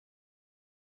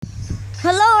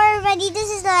Hello everybody,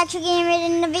 this is the Electric Gamer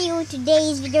in the video.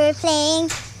 Today's video we're playing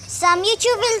some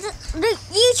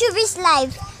YouTubers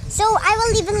live. So I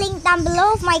will leave a link down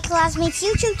below of my classmates'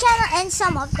 YouTube channel and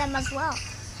some of them as well.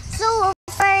 So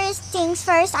first things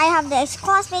first, I have this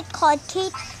classmate called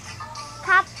Kate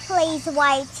Cat Plays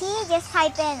YT. Just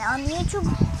type in on YouTube,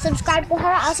 subscribe to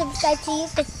her, I'll subscribe to you.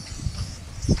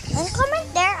 And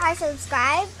comment there, I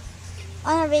subscribe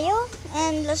on a video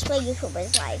and let's play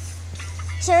YouTubers live.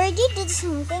 So I already did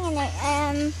something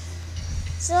and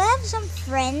so I have some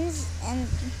friends and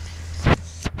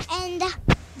the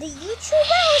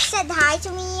YouTuber who said hi to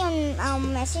me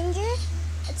on Messenger.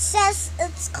 It says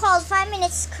it's called 5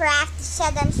 Minutes Craft. It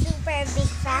said I'm super big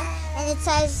fan and it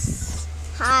says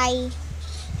hi.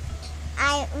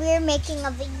 We're making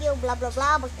a video blah blah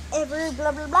blah whatever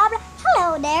blah blah blah blah.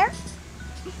 Hello there.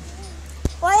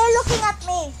 Why are you looking at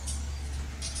me?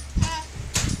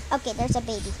 Okay, there's a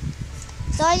baby.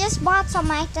 So I just bought some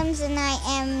items and I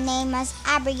am named as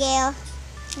Abigail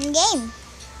in game.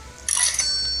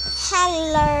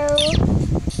 Hello.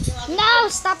 No,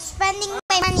 stop spending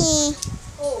my money.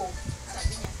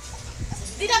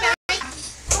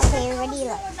 Okay, ready?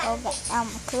 Let's go get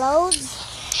clothes.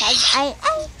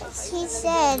 Cause he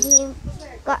said he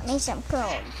got me some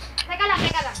clothes.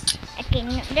 Okay,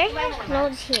 there's no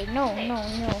clothes here. No.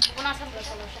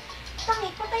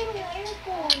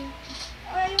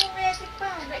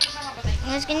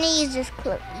 I was gonna use this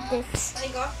clip.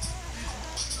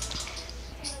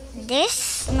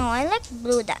 This? No, I like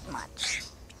blue that much.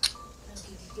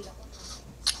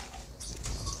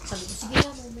 Sabi ko, sige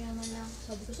lang, mamaya man lang.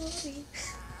 Sabi ko, sorry.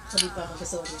 Sabi pa ako,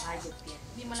 sorry, hayop yan.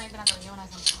 Hindi mo lang tinatanong yung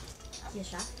nasan ka. Siya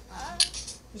siya?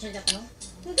 Hindi siya tatanong?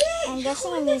 I'm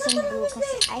guessing I'm using blue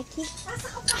because I keep...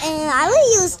 And I will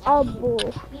use all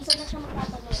blue.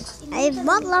 I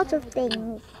bought lots of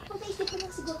things.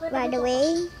 By the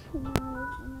way...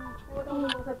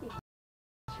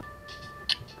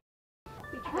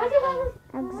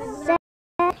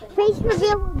 Face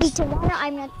reveal will be tomorrow.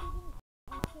 I'm not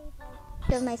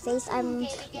sure my face.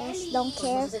 Don't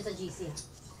care.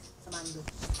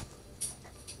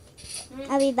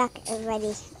 I'll be back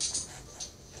already.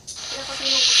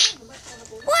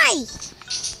 Why?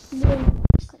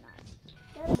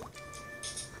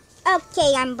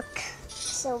 Okay, I'm back.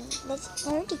 So let's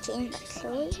already change the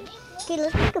clothes. Okay,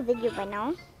 let's make a video by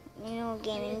now. You know,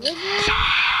 gaming video.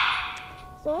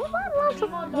 So I bought lots of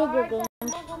video games.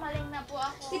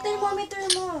 Thermometer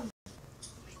mo.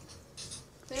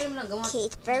 Okay,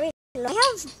 it's very low. I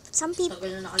have some people.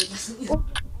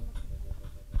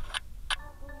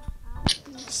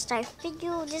 Start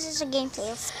video. This is a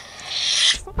gameplay of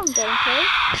second gameplay.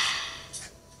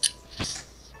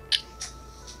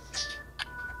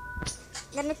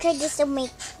 Gonna try this to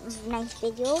make nice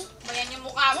video. Bayan yung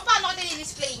mukha mo. Paano ka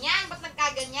display niyan? Ba't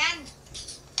nagkaganyan?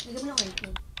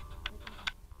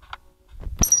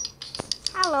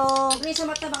 Hello. May sa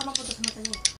mata, baka mapunta sa mata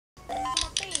niya.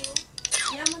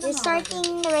 We're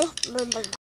starting the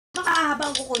Baka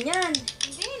ahabang kuko niyan.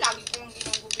 Hindi, lagi ko yung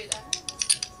ginugupitan.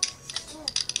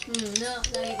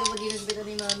 Lagi ko mag-ginugupitan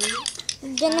ni Mami.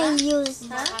 I'm gonna use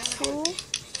that too.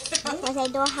 Because I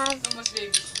don't have... Mas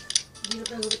baby.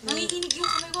 Nangikinig yung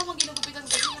kamay ko. Mag-ginugupitan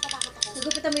ko. Natatakot ako.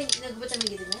 Nagupitan mo yung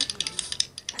dito na?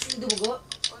 As in dumugo?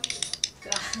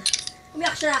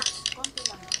 Umiyak siya. Konti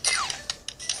lang.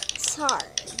 It's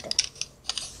hard.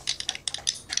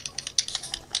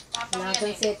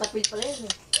 Lagang setapil pala yun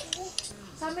eh.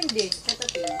 Sa amin din,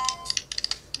 setapil.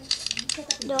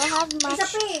 Don't have much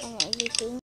Isa pa eh. and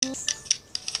everything.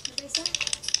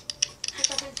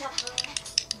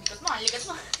 Ligat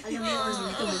mo. Alam mo yung ano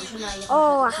ito, hindi siya naiyak.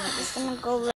 Oh, I'm just gonna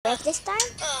go red this time.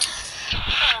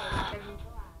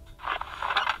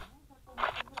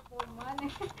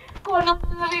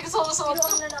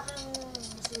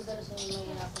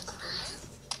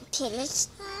 Okay, let's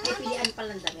May pilihan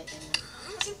palang damit.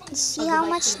 see how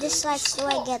much dislikes do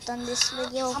I get on this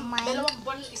video of mine.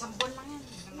 Isang buwan lang yan.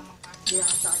 Hindi na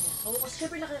sa kanya. Oo, kasi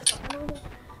syempre nakita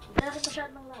pa siya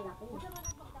ng lalaki.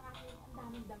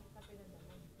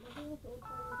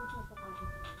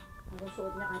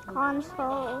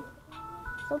 Console.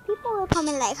 So people will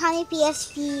comment like, how many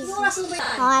PSPs?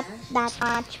 Not that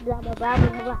much, blah blah blah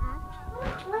blah blah.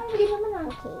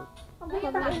 Okay.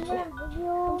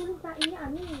 Video.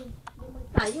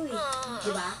 Tayo eh.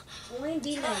 Diba? O ngayon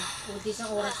di na eh. Kunti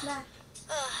isang oras na.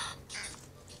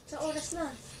 Sa oras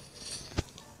na.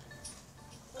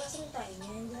 Oras rin tayo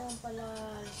niya. Hindi naman pala.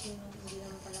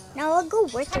 Now I'll go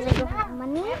work because I don't have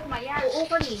money. Oo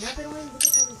kanina. Pero ngayon hindi ko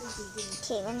tayo tigil.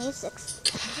 Okay, when you 6.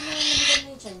 Kasi naman nabigyan na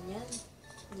yung tiyan yan.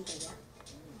 Hindi kaya?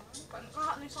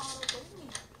 Ano yung sa araw to?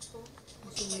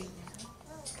 Gusto mo yun yan.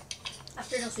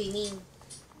 ng swimming.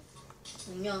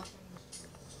 Ano nyo?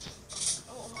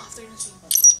 Oo, after ng swim.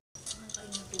 Ang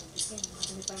kain na tubig yan.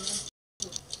 Madami pa naman.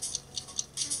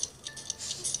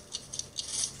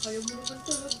 Kaya mo naman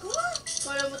talaga.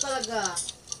 Kaya mo talaga.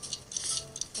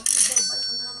 Bakit babalik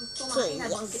ka na naman tumakin na.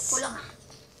 Banggit ko lang ha.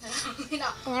 I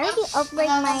already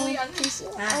upgraded my PC.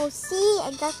 Oh, see, I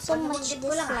got so much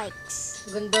dislikes.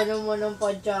 Ganda naman ng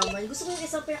pajama. Gusto ko yung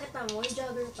isang pinakita mo, yung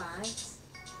jogger pants.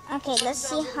 Okay, let's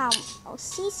see how. Oh,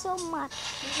 see so much.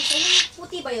 Yung isa, yung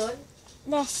puti ba yun?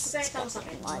 This. Pinakita mo sa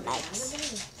akin. More likes. Ganda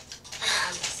yun.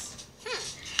 Pag-aalis.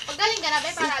 Pag galing ka na, be,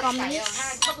 para alis tayo. comments. Ha?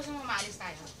 Di ba gusto mo maalis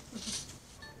tayo?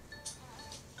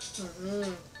 Hindi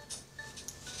naman.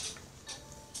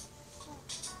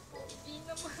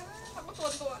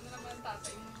 Nakutuwa na naman ang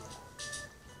tatay mo.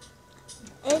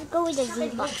 Let's go with the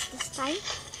Z-Box this time.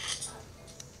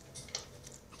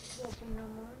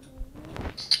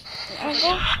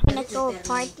 Gonna go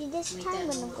party this time.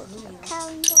 Gonna go to the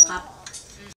calendar. Cup.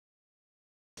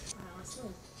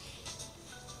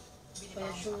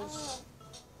 Kaya shoes.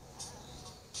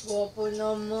 Gwapo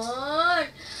naman.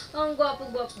 Ang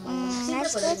gwapo-gwapo. Sino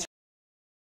Let's pa go rin?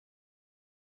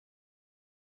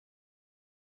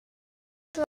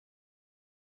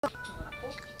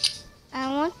 I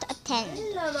want to attend.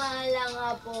 Lamala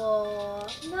nga po.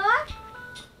 No?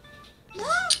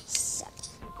 So.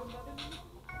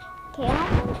 Okay,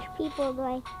 how much people do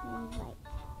I invite?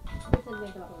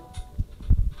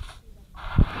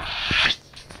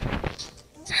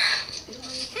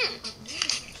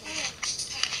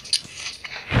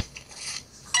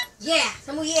 Yeah!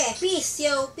 Samu yeah! Peace,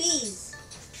 yo! Peace!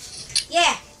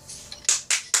 Yeah!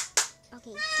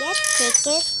 Okay, get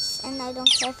tickets, and I don't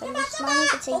care if I lose money.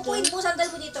 It's a Upuin game. po, sandal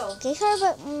po dito. Okay, so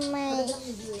about my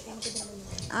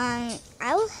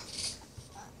I'll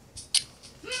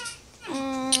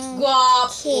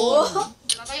Gwapo!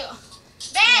 Wala tayo.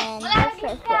 Be! and Wala go lagi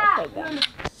for ka!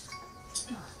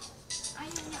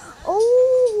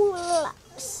 Oh,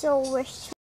 so we're so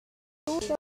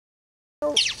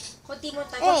Kunti mo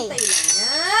tayo. Hey. Kunti lang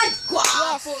yan.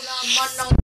 Gwapo naman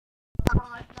ng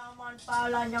tangat naman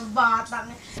pala niyang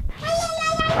batang.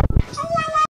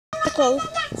 okay.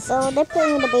 So they're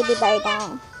putting the baby bear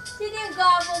down. Sino yung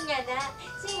gwapo niya na?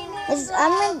 Sino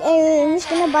I'm just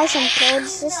gonna buy some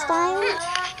clothes this time.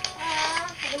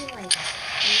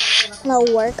 No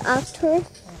work after.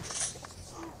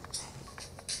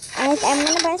 And I'm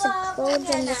gonna buy some clothes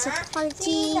and it's a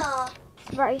party.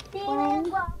 Very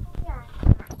fun.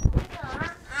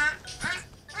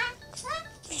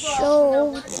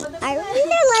 So I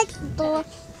really like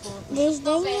there's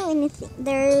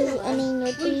any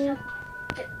new thing.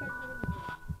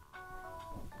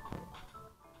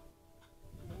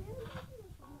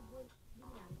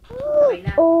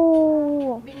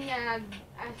 Oh, Binyag.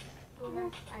 As soon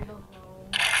as, I don't know.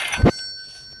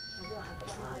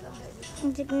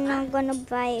 I'm not gonna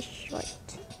buy a short.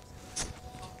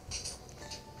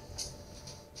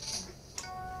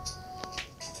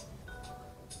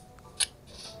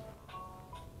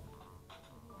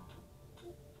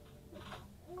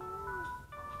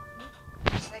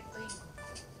 Rectoing ko.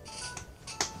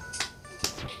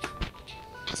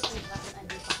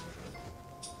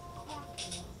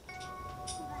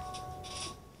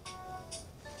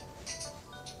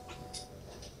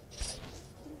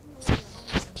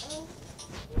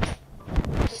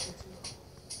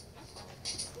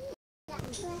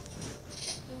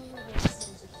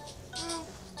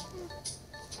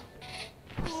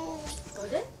 Ikaw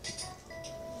din?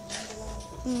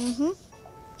 Mm-hmm.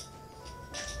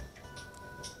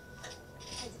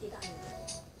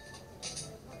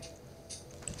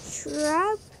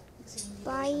 Shrub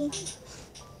by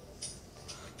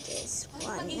this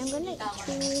one. I'm gonna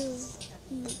choose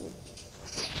blue.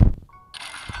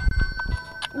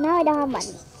 Now I don't have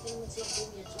money.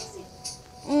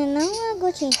 And now I'm gonna go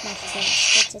change my clothes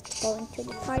because it's going to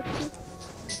the party.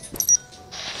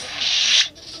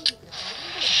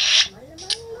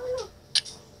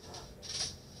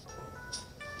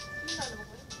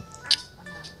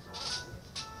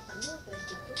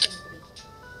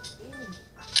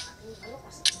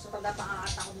 So, tanda pa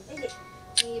kakata ko dito. Hindi.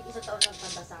 May isang taon lang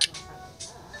tanda sa akin.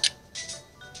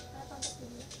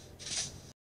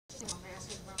 Si mamaya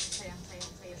sobrang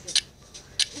sayang-sayang saya sila.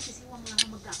 Kasi si Wang lang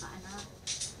ang magkakaanak.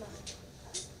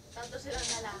 Tanto silang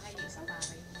lalaki yung isa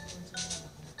pare. Yung bunso nila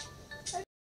bakla.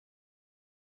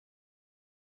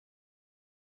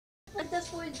 Nagdas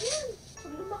po yun.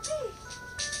 Pag lumaki.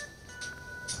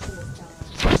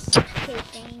 Okay,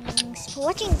 thanks for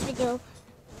watching this video.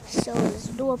 So let's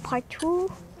do a part 2.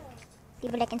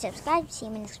 Leave a like and subscribe. See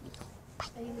you in the next video.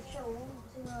 Ayun siya, oh.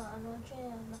 Kasi nga, ano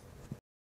siya,